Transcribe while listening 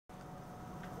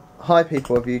Hi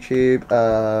people of YouTube,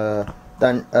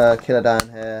 Killer Dan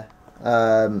here.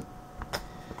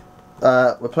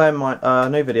 We're playing my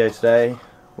new video today.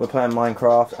 We're playing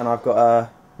Minecraft, and I've got a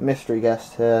mystery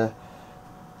guest here.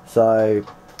 So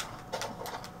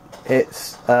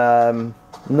it's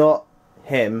not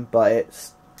him, but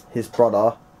it's his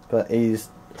brother. But he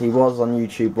was on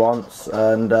YouTube once,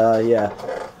 and yeah.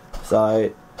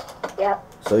 So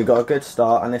we got a good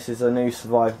start, and this is a new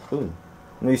survival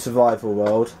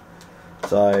world.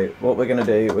 So what we're gonna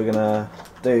do, we're gonna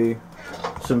do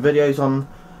some videos on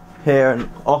here and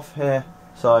off here.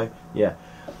 So yeah.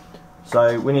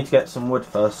 So we need to get some wood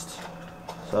first.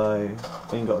 So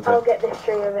we ain't got to go. I'll get this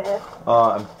tree over here.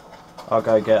 I'll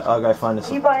go find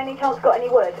this. You by any chance got any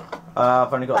wood?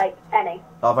 I've only got like any.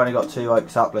 I've only got 2 oak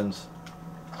saplings.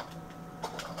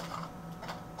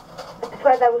 I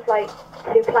swear there was like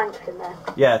 2 planks in there.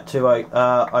 Yeah, 2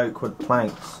 oak wood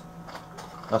planks.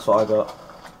 That's what I got.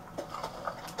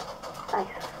 Nice.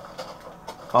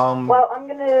 Well,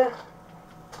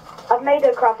 I've made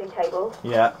a crafting table.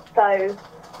 Yeah. So,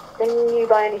 then you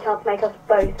by any chance make us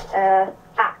both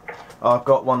axe? I've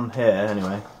got one here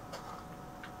anyway.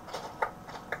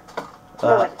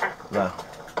 No, an axe. No.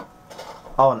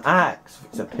 Oh, an axe.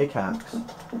 It's a pickaxe.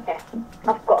 Yeah,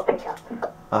 I've got a pickaxe.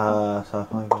 So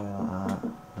if I go like that,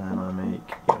 then I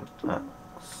make an axe.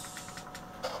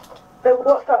 So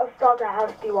what sort of starter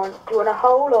house do you want? Do you want a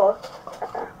hole or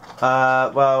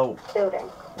well, building?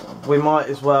 We might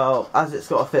as well, as it's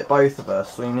got to fit both of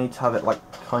us, so we need to have it like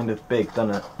kind of big,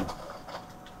 doesn't it?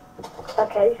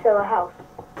 Okay, so a house.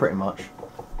 Pretty much.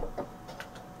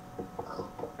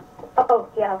 Oh,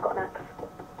 yeah, I've got an axe.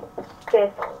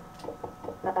 Cheers.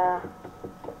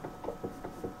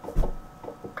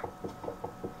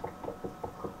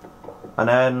 And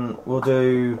then we'll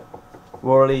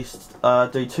at least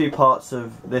do 2 parts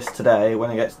of this today.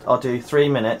 When it gets, I'll do 3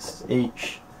 minutes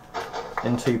each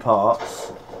in 2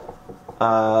 parts.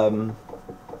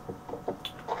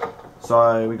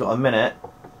 So we got a minute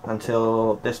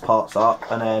until this part's up,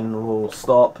 and then we'll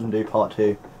stop and do part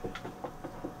 2.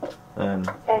 And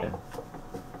okay. Yeah.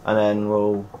 And then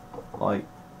we'll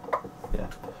yeah.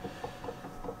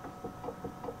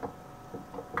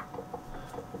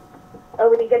 Are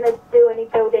we going to do any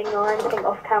building or anything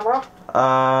off camera?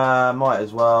 Might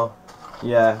as well.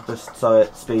 Yeah, just so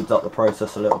it speeds up the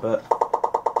process a little bit.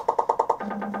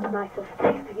 Nice of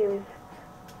these views.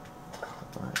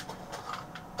 Right.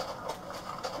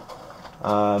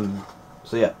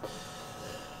 So yeah.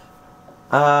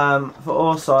 But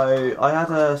also, I had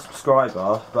a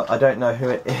subscriber, but I don't know who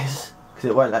it is because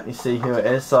it won't let me see who it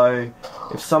is. So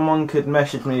if someone could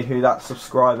message me who that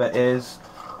subscriber is,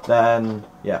 then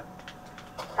yeah.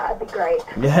 That'd be great.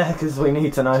 Yeah, because we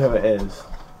need to know who it is.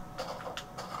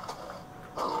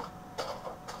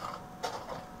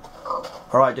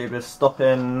 Alright dude, we're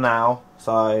stopping now,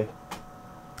 so